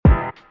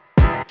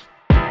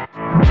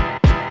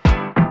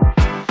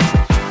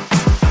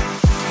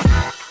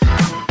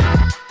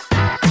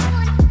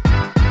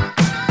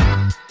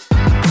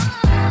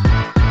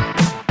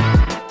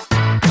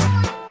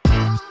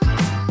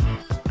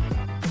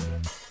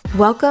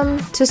Welcome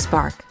to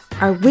Spark,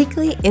 our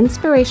weekly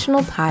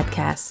inspirational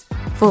podcast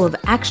full of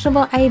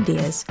actionable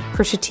ideas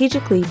for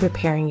strategically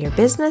preparing your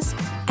business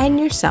and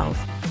yourself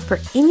for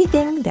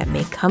anything that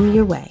may come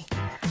your way.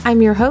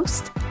 I'm your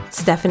host,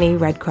 Stephanie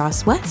Red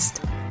Cross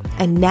West,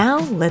 and now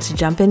let's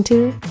jump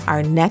into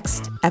our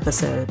next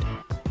episode.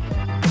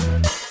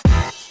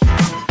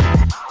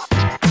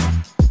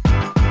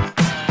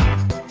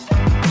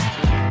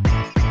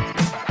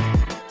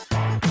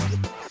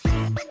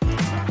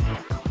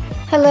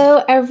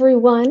 Hello,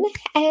 everyone,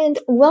 and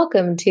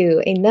welcome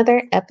to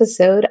another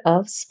episode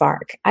of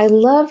Spark. I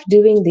love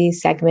doing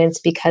these segments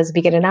because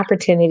we get an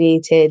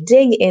opportunity to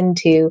dig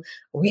into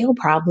real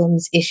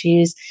problems,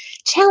 issues,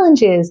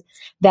 challenges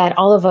that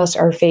all of us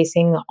are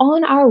facing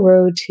on our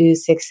road to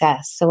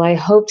success. So I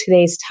hope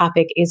today's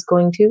topic is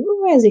going to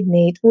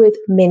resonate with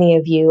many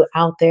of you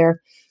out there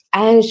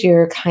as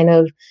you're kind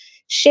of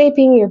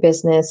shaping your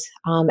business,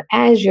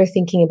 as you're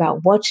thinking about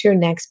what's your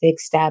next big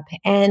step.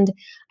 And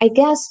I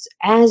guess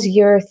as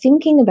you're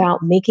thinking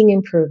about making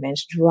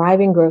improvements,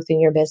 driving growth in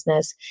your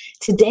business,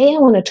 today I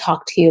want to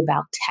talk to you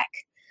about tech.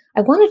 I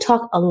want to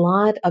talk a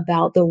lot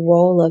about the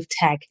role of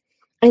tech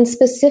and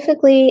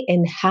specifically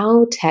in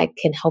how tech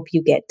can help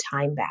you get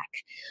time back.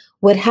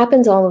 What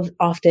happens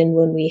often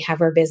when we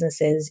have our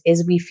businesses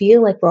is we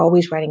feel like we're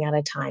always running out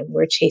of time.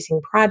 We're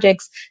chasing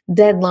projects,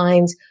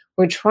 deadlines.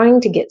 We're trying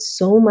to get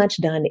so much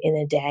done in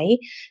a day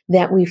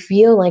that we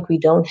feel like we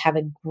don't have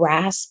a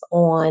grasp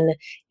on,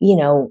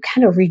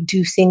 kind of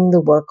reducing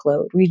the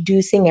workload,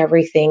 reducing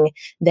everything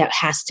that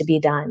has to be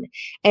done.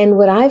 And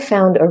what I've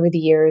found over the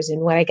years,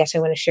 and what I guess I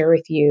want to share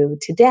with you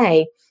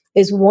today,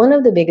 is one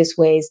of the biggest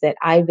ways that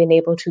I've been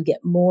able to get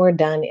more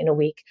done in a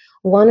week.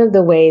 One of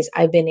the ways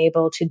I've been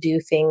able to do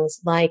things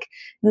like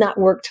not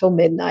work till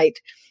midnight.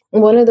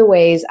 One of the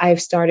ways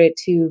I've started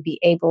to be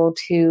able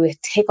to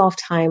take off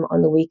time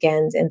on the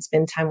weekends and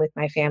spend time with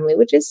my family,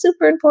 which is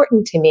super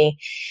important to me,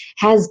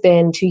 has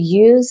been to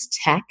use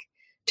tech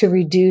to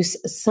reduce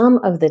some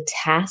of the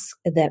tasks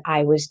that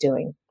I was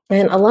doing.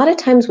 And a lot of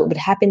times what would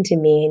happen to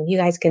me, and you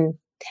guys can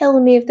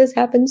tell me if this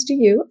happens to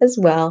you as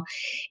well,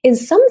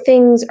 is some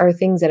things are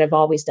things that I've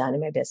always done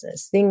in my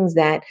business, things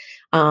that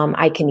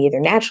I can either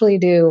naturally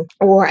do,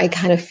 or I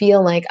kind of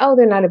feel like, oh,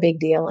 they're not a big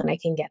deal and I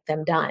can get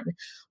them done.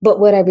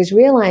 But what I was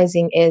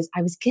realizing is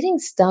I was getting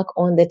stuck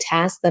on the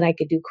tasks that I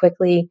could do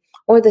quickly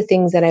or the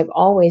things that I've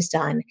always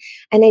done.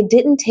 And I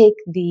didn't take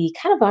the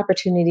kind of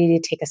opportunity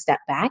to take a step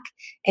back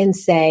and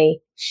say,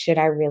 should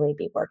I really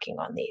be working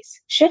on these?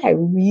 Should I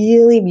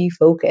really be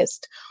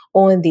focused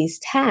on these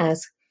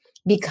tasks?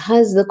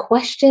 Because the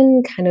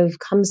question kind of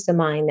comes to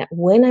mind that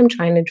when I'm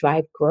trying to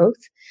drive growth,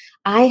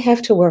 I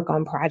have to work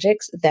on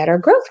projects that are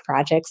growth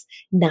projects,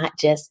 not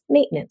just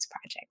maintenance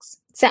projects.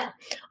 So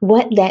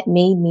what that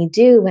made me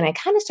do when I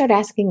kind of started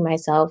asking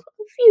myself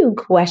a few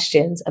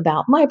questions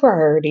about my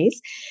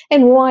priorities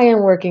and why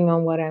I'm working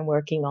on what I'm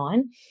working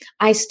on,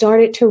 I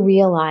started to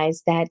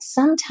realize that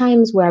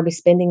sometimes where I was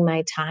spending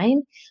my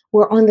time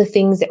were on the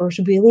things that were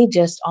really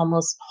just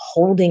almost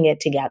holding it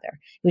together.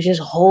 It was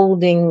just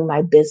holding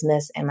my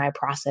business and my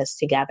process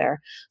together.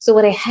 So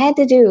what I had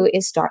to do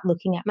is start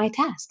looking at my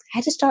tasks. I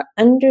had to start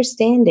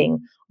understanding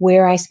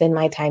where I spend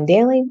my time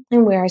daily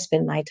and where I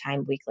spend my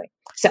time weekly.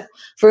 So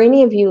for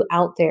any of you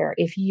out there,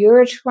 if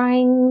you're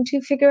trying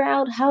to figure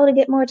out how to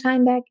get more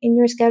time back in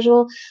your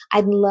schedule,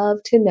 I'd love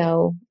to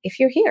know if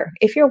you're here.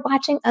 If you're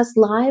watching us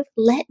live,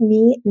 let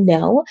me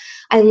know.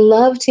 I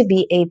love to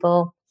be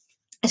able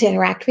to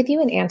interact with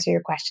you and answer your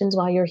questions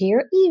while you're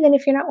here. Even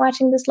if you're not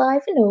watching this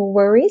live, no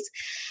worries.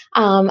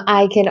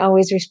 I can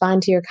always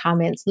respond to your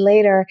comments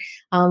later,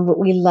 but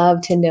we love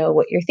to know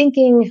what you're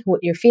thinking, what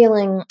you're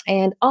feeling,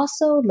 and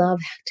also love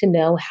to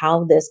know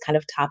how this kind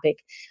of topic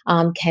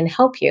can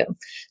help you.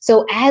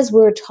 So as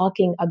we're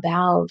talking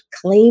about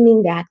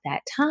claiming back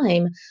that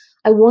time,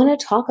 I want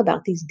to talk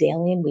about these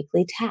daily and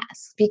weekly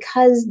tasks,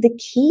 because the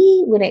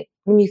key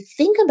when you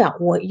think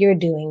about what you're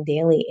doing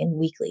daily and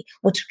weekly,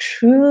 what's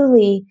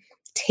truly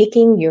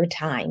taking your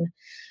time,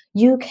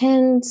 you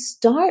can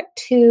start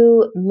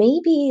to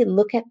maybe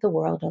look at the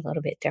world a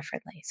little bit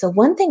differently. So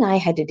one thing I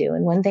had to do,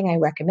 and one thing I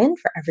recommend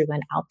for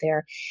everyone out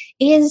there,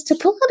 is to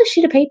pull out a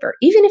sheet of paper.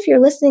 Even if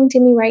you're listening to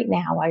me right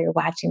now while you're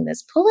watching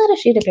this, pull out a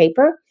sheet of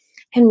paper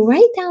and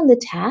write down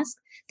the task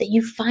that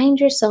you find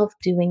yourself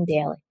doing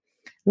daily.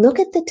 Look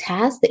at the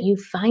tasks that you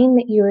find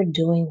that you're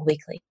doing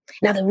weekly.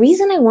 Now, the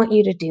reason I want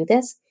you to do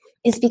this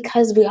is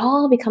because we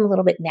all become a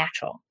little bit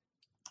natural.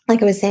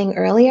 Like I was saying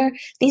earlier,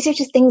 these are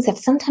just things that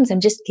sometimes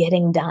I'm just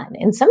getting done.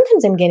 And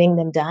sometimes I'm getting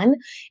them done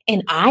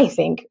in, I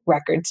think,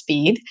 record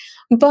speed.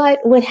 But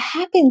what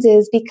happens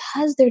is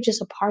because they're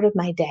just a part of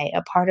my day,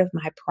 a part of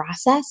my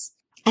process,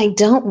 I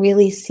don't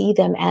really see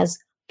them as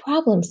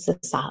problems to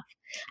solve.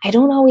 I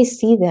don't always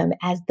see them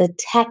as the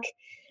tech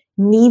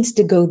needs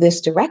to go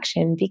this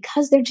direction,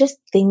 because they're just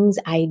things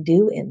I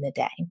do in the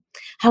day.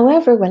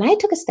 However, when I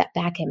took a step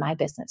back in my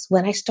business,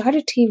 when I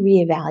started to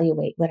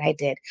reevaluate what I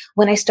did,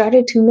 when I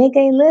started to make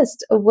a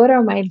list of what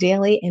are my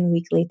daily and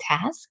weekly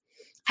tasks,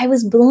 I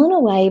was blown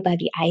away by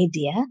the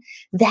idea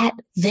that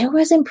there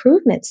was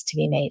improvements to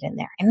be made in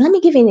there. And let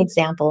me give you an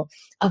example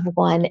of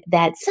one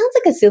that sounds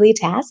like a silly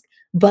task,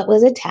 but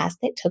was a task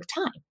that took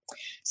time.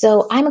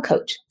 So I'm a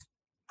coach.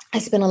 I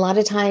spend a lot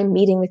of time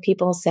meeting with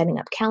people, setting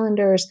up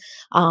calendars,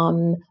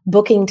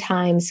 booking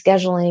time,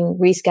 scheduling,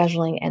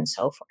 rescheduling, and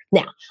so forth.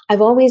 Now,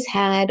 I've always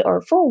had,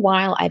 or for a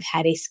while, I've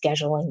had a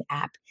scheduling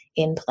app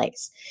in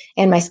place.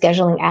 And my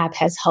scheduling app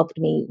has helped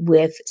me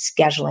with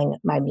scheduling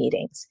my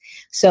meetings.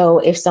 So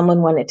if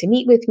someone wanted to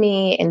meet with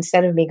me,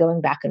 instead of me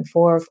going back and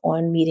forth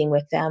on meeting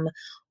with them,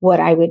 what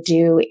I would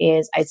do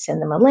is I'd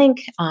send them a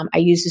link. I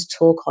use this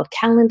tool called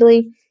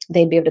Calendly.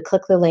 They'd be able to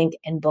click the link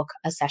and book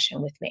a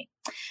session with me.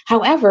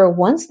 However,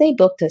 once they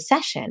booked a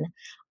session,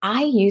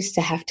 I used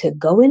to have to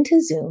go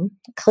into Zoom,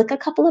 click a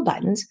couple of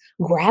buttons,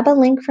 grab a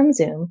link from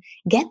Zoom,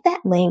 get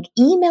that link,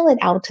 email it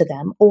out to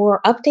them,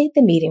 or update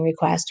the meeting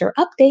request or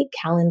update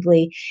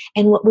Calendly.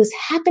 And what was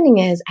happening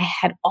is I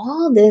had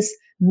all this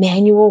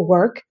manual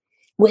work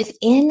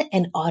within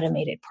an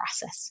automated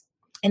process.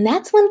 And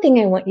that's one thing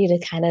I want you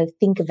to kind of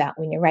think about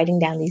when you're writing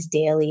down these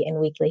daily and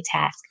weekly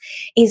tasks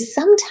is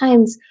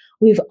sometimes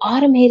we've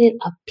automated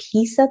a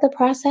piece of the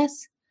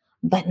process,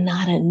 but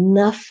not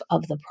enough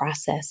of the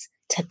process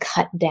to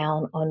cut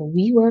down on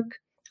rework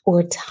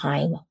or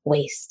time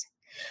waste.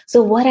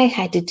 So what I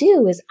had to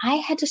do is I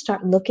had to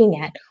start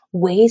looking at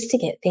ways to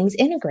get things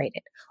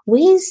integrated,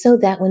 ways so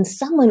that when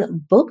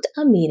someone booked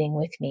a meeting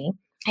with me,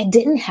 I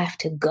didn't have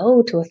to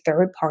go to a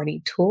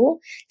third-party tool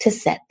to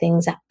set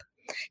things up.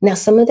 Now,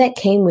 some of that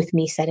came with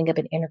me setting up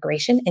an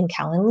integration in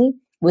Calendly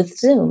with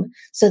Zoom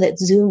so that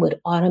Zoom would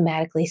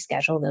automatically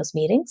schedule those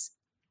meetings.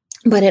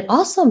 But it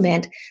also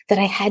meant that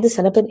I had to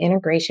set up an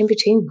integration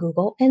between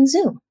Google and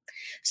Zoom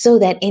so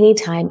that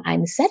anytime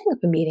I'm setting up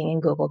a meeting in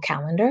Google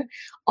Calendar,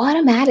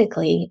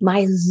 automatically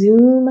my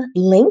Zoom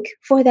link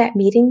for that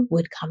meeting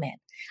would come in.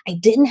 I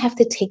didn't have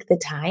to take the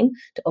time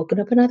to open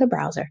up another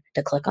browser,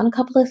 to click on a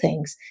couple of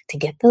things, to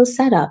get those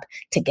set up,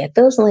 to get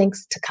those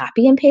links, to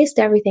copy and paste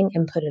everything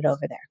and put it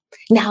over there.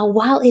 Now,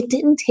 while it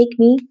didn't take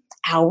me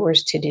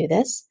hours to do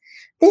this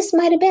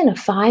might have been a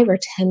 5 or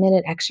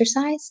 10-minute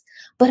exercise.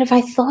 But if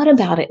I thought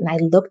about it and I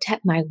looked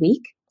at my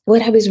week,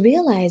 what I was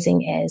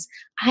realizing is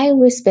I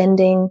was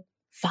spending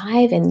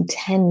 5 and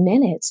 10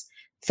 minutes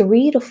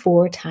 3 to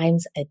 4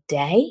 times a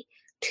day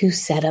to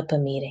set up a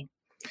meeting.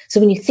 So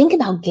when you think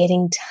about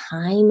getting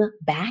time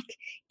back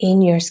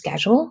in your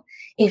schedule,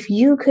 if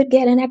you could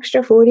get an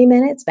extra 40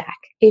 minutes back,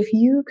 if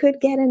you could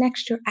get an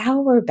extra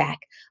hour back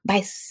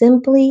by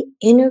simply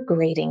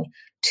integrating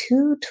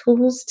 2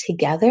 tools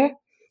together,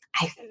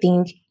 I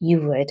think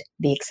you would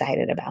be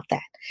excited about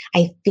that.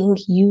 I think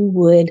you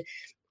would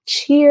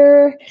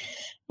cheer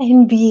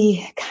and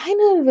be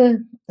kind of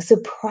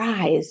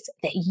surprised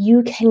that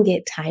you can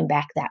get time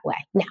back that way.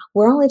 Now,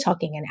 we're only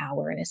talking an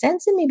hour in a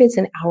sense, and maybe it's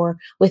an hour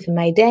within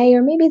my day,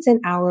 or maybe it's an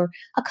hour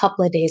a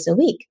couple of days a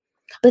week.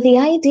 But the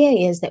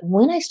idea is that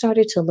when I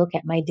started to look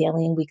at my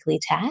daily and weekly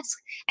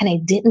tasks, and I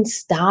didn't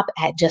stop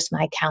at just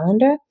my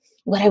calendar,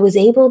 what I was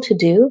able to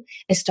do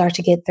is start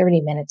to get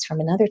 30 minutes from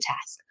another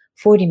task,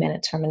 40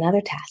 minutes from another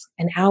task,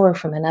 an hour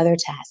from another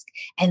task.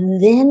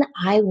 And then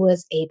I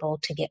was able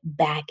to get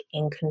back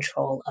in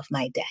control of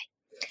my day.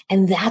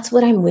 And that's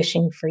what I'm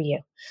wishing for you.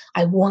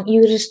 I want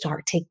you to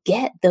start to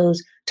get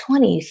those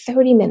 20,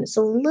 30 minutes,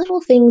 so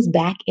little things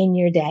back in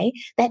your day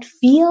that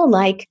feel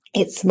like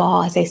it's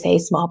small, as they say,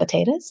 small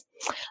potatoes.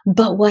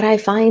 But what I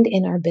find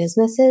in our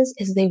businesses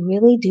is they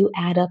really do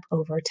add up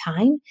over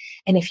time.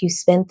 And if you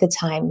spent the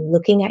time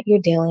looking at your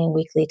daily and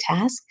weekly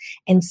tasks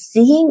and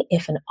seeing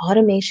if an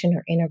automation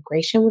or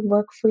integration would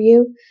work for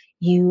you,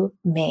 you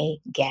may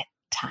get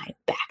time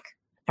back.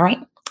 All right.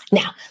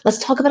 Now, let's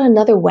talk about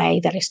another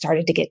way that I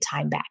started to get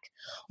time back.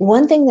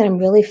 One thing that I'm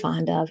really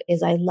fond of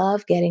is I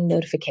love getting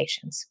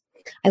notifications.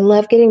 I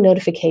love getting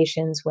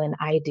notifications when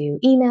I do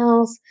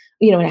emails,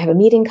 when I have a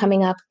meeting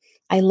coming up.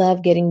 I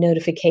love getting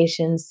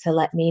notifications to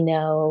let me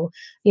know,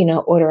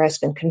 order has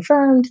been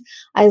confirmed.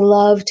 I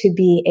love to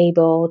be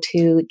able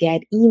to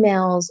get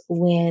emails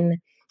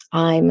when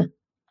I'm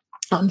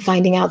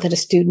finding out that a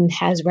student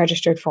has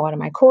registered for one of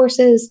my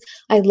courses.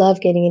 I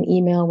love getting an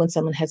email when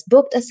someone has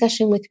booked a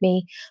session with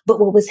me. But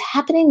what was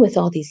happening with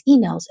all these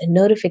emails and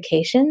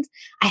notifications,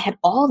 I had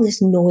all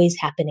this noise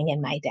happening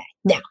in my day.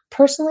 Now,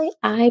 personally,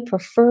 I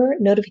prefer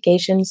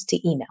notifications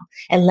to email.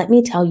 And let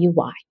me tell you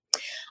why.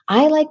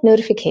 I like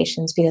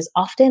notifications because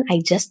often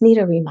I just need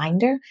a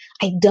reminder.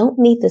 I don't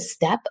need the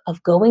step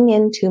of going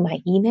into my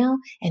email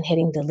and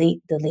hitting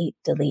delete, delete,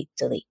 delete,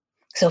 delete.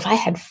 So if I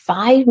had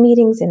 5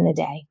 meetings in the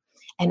day,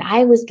 and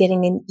I was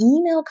getting an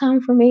email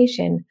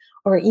confirmation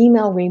or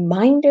email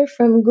reminder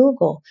from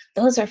Google,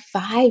 those are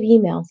 5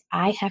 emails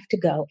I have to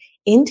go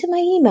into my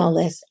email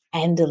list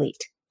and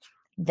delete.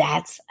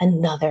 That's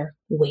another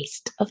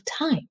waste of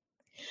time.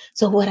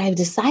 So what I've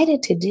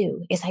decided to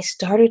do is I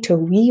started to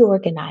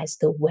reorganize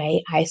the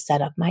way I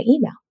set up my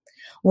email.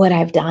 What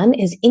I've done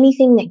is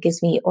anything that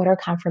gives me order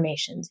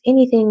confirmations,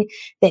 anything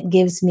that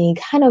gives me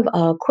kind of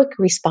a quick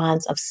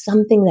response of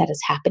something that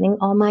is happening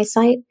on my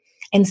site,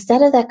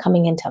 Instead of that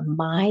coming into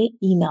my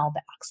email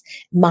box,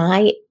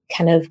 my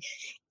kind of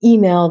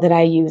email that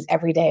I use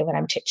every day when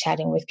I'm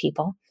chit-chatting with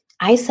people,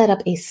 I set up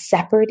a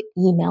separate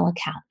email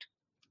account.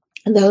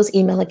 And those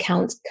email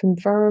accounts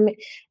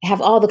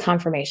have all the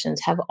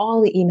confirmations, have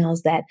all the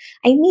emails that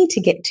I need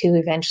to get to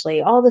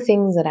eventually, all the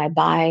things that I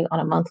buy on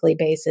a monthly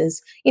basis.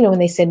 When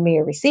they send me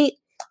a receipt,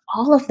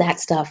 all of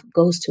that stuff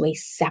goes to a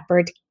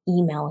separate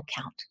email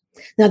account.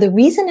 Now, the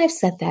reason I've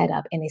set that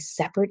up in a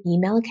separate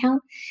email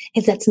account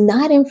is that's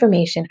not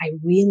information I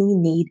really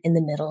need in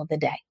the middle of the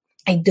day.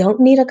 I don't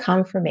need a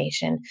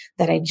confirmation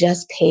that I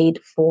just paid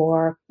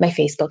for my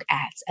Facebook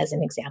ads, as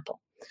an example.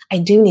 I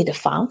do need to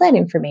file that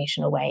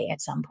information away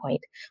at some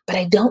point, but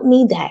I don't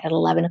need that at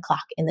 11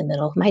 o'clock in the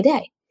middle of my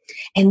day.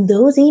 And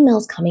those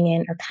emails coming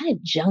in are kind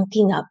of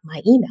junking up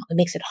my email. It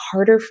makes it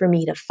harder for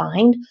me to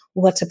find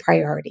what's a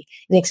priority.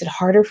 It makes it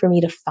harder for me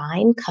to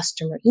find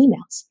customer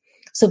emails.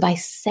 So by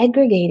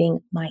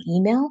segregating my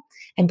email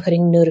and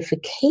putting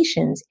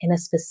notifications in a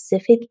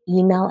specific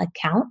email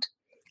account,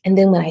 and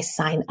then when I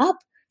sign up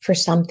for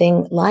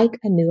something like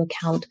a new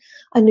account,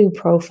 a new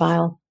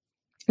profile,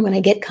 when I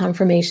get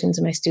confirmations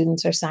and my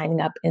students are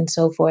signing up and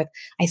so forth,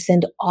 I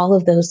send all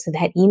of those to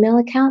that email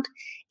account.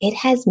 It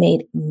has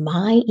made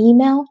my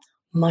email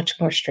much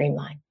more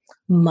streamlined,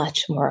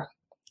 much more,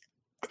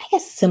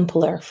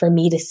 simpler for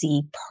me to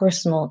see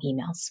personal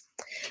emails.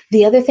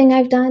 The other thing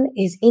I've done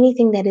is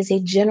anything that is a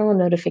general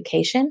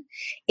notification,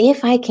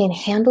 if I can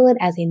handle it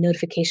as a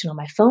notification on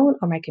my phone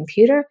or my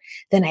computer,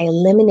 then I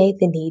eliminate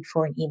the need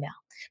for an email.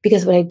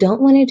 Because what I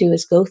don't want to do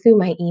is go through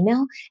my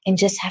email and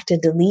just have to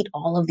delete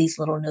all of these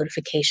little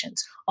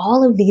notifications,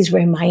 all of these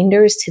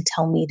reminders to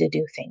tell me to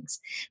do things.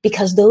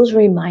 Because those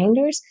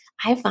reminders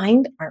I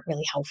find aren't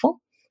really helpful.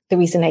 The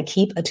reason I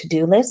keep a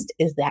to-do list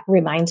is that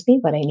reminds me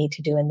what I need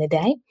to do in the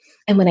day.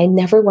 And what I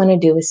never want to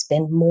do is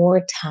spend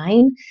more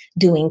time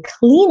doing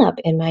cleanup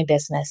in my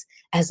business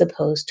as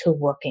opposed to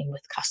working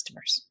with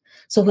customers.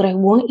 So what I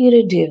want you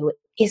to do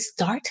is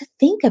start to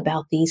think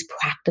about these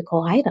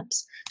practical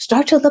items.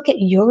 Start to look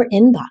at your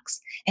inbox.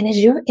 And is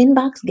your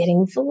inbox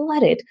getting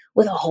flooded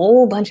with a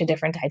whole bunch of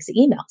different types of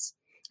emails?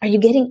 Are you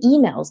getting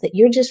emails that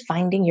you're just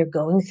finding you're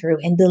going through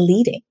and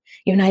deleting?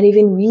 You're not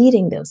even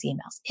reading those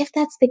emails. If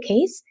that's the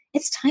case,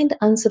 it's time to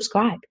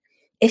unsubscribe.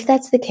 If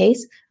that's the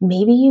case,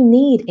 maybe you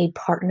need a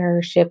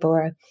partnership or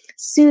a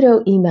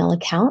pseudo email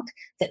account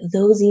that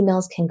those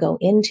emails can go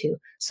into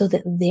so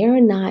that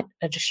they're not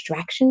a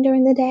distraction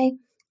during the day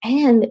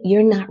and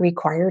you're not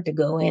required to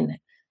go in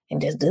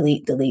and just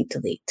delete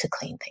to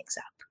clean things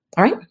up.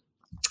 All right.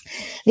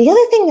 The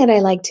other thing that I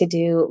like to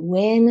do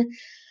when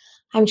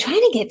I'm trying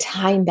to get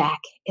time back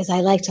is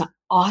I like to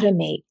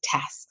automate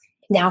tasks.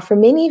 Now, for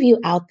many of you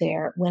out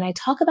there, when I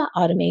talk about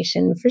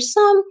automation, for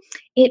some,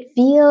 it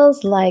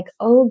feels like,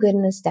 oh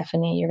goodness,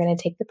 Stephanie, you're going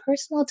to take the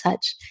personal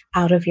touch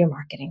out of your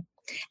marketing.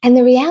 And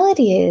the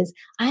reality is,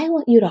 I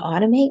want you to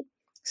automate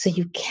so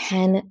you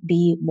can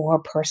be more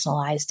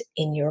personalized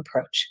in your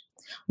approach.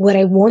 What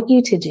I want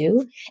you to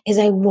do is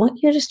I want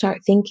you to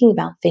start thinking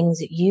about things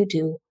that you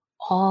do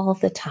all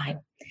the time,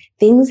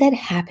 things that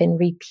happen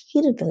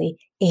repeatedly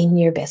in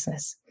your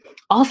business.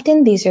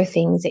 Often these are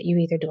things that you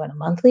either do on a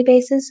monthly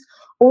basis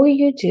or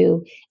you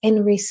do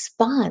in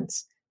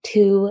response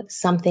to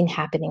something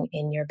happening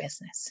in your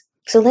business.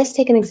 So let's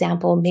take an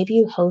example. Maybe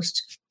you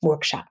host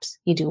workshops.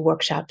 You do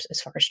workshops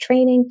as far as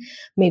training.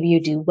 Maybe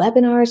you do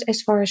webinars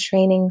as far as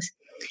trainings.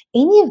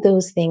 Any of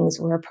those things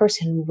where a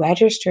person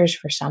registers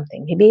for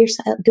something, maybe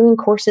you're doing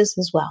courses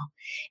as well.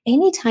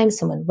 Anytime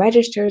someone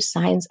registers,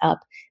 signs up,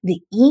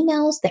 the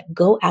emails that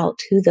go out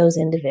to those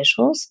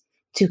individuals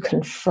to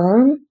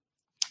confirm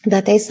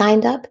that they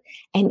signed up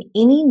and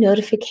any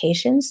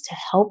notifications to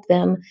help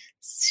them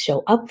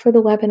show up for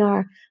the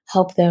webinar,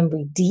 help them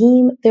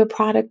redeem their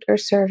product or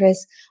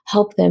service,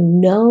 help them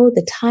know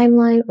the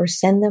timeline or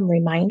send them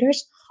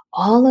reminders,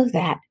 all of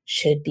that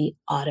should be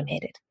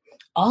automated.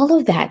 All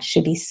of that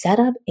should be set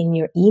up in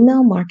your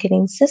email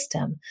marketing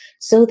system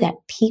so that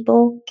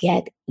people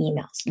get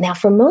emails. Now,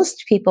 for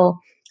most people,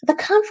 the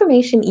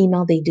confirmation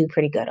email they do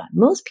pretty good on.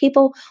 Most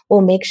people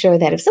will make sure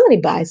that if somebody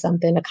buys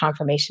something, a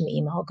confirmation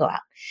email will go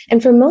out.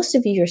 And for most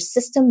of you, your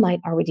system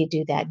might already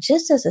do that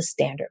just as a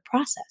standard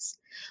process.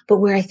 But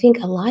where I think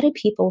a lot of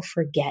people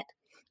forget,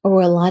 or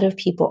where a lot of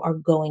people are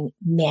going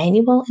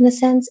manual in a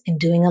sense and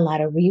doing a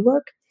lot of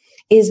rework,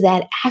 is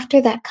that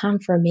after that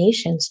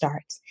confirmation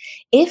starts,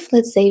 if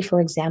let's say,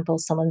 for example,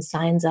 someone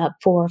signs up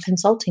for a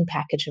consulting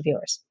package of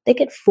yours, they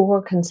get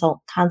 4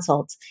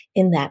 consults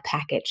in that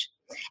package.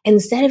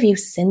 Instead of you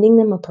sending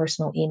them a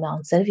personal email,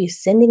 instead of you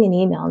sending an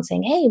email and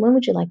saying, hey, when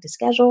would you like to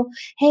schedule?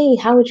 Hey,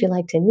 how would you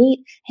like to meet?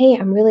 Hey,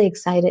 I'm really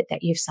excited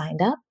that you've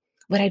signed up.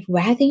 What I'd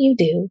rather you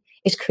do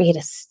is create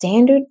a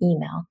standard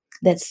email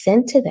that's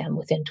sent to them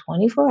within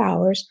 24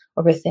 hours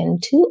or within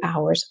 2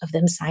 hours of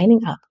them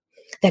signing up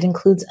that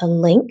includes a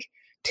link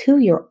to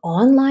your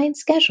online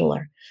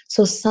scheduler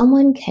so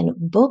someone can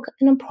book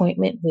an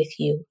appointment with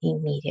you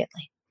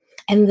immediately.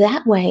 And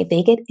that way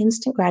they get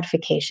instant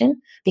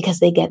gratification because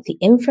they get the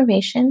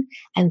information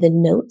and the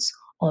notes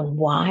on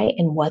why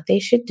and what they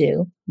should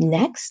do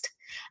next,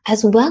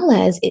 as well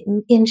as it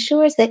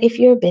ensures that if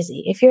you're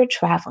busy, if you're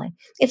traveling,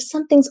 if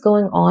something's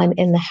going on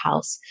in the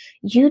house,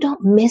 you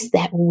don't miss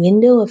that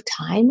window of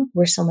time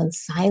where someone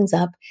signs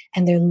up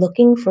and they're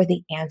looking for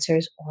the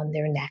answers on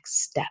their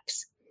next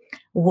steps.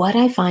 What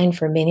I find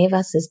for many of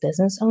us as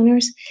business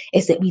owners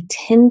is that we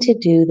tend to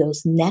do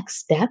those next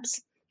steps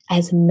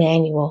as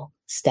manual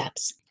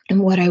steps.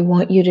 And what I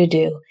want you to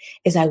do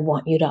is I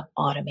want you to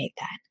automate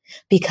that,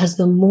 because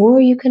the more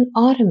you can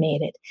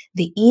automate it,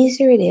 the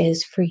easier it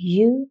is for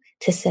you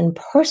to send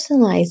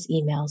personalized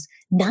emails,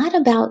 not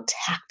about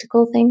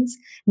tactical things,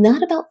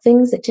 not about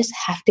things that just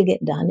have to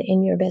get done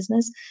in your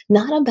business,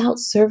 not about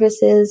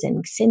services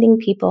and sending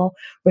people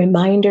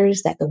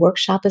reminders that the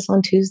workshop is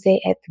on Tuesday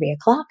at 3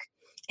 o'clock.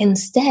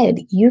 Instead,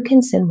 you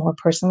can send more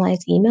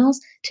personalized emails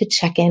to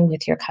check in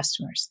with your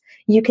customers.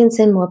 You can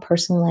send more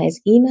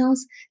personalized emails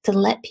to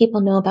let people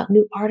know about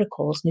new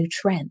articles, new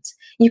trends.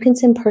 You can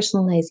send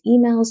personalized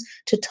emails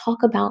to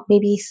talk about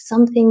maybe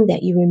something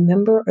that you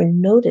remember or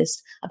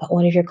noticed about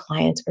one of your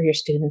clients or your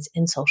students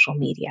in social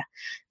media.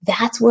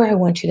 That's where I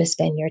want you to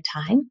spend your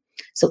time.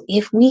 So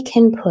if we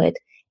can put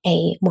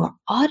a more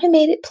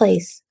automated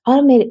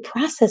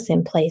process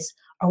in place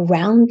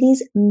around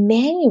these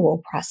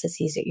manual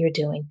processes that you're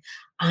doing,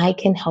 I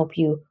can help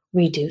you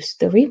reduce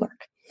the rework.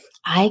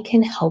 I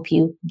can help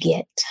you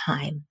get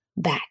time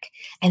back.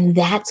 And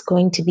that's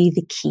going to be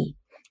the key.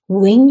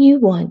 When you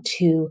want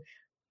to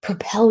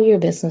propel your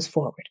business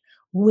forward,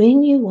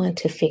 when you want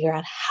to figure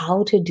out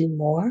how to do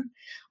more,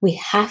 we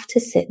have to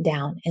sit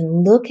down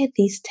and look at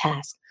these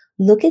tasks,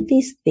 look at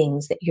these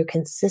things that you're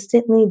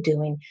consistently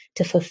doing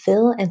to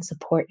fulfill and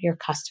support your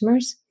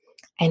customers,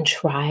 and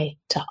try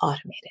to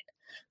automate it.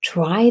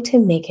 Try to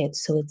make it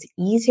so it's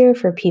easier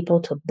for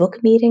people to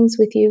book meetings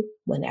with you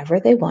whenever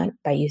they want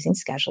by using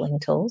scheduling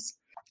tools.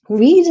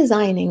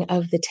 Redesigning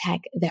of the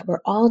tech that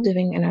we're all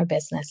doing in our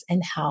business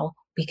and how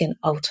we can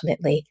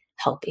ultimately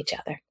help each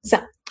other. So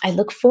I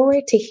look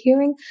forward to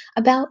hearing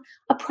about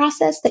a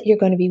process that you're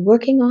going to be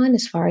working on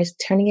as far as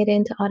turning it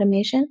into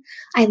automation.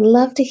 I'd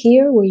love to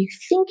hear where you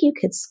think you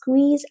could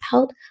squeeze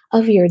out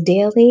of your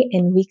daily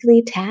and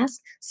weekly tasks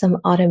some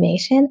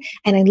automation.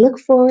 And I look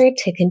forward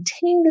to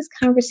continuing this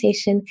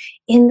conversation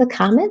in the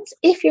comments.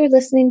 If you're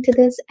listening to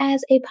this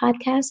as a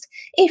podcast,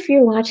 if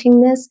you're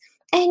watching this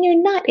and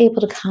you're not able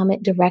to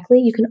comment directly,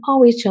 you can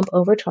always jump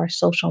over to our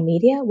social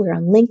media. We're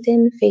on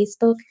LinkedIn,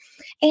 Facebook,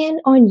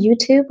 and on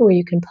YouTube, where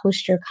you can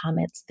post your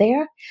comments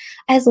there,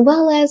 as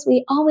well as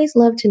we always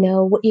love to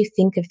know what you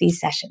think of these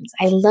sessions.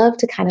 I love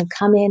to kind of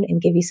come in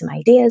and give you some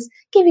ideas,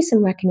 give you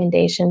some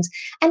recommendations,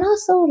 and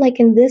also, like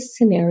in this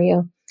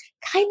scenario,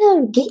 kind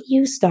of get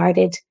you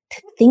started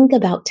to think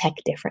about tech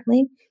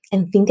differently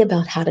and think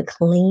about how to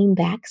claim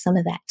back some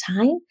of that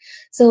time.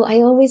 So I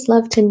always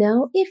love to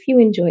know if you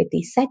enjoyed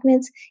these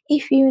segments,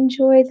 if you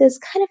enjoy this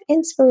kind of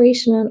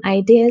inspirational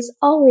ideas.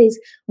 Always,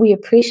 we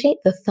appreciate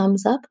the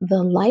thumbs up,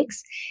 the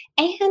likes,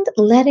 and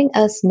letting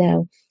us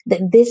know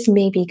that this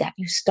maybe got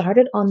you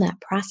started on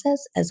that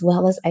process, as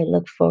well as I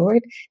look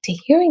forward to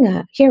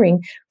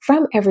hearing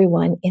from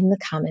everyone in the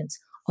comments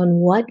on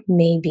what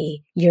may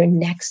be your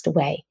next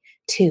way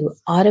to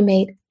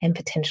automate and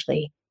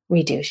potentially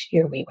reduce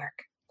your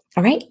rework.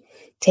 All right.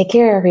 Take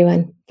care,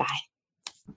 everyone. Bye.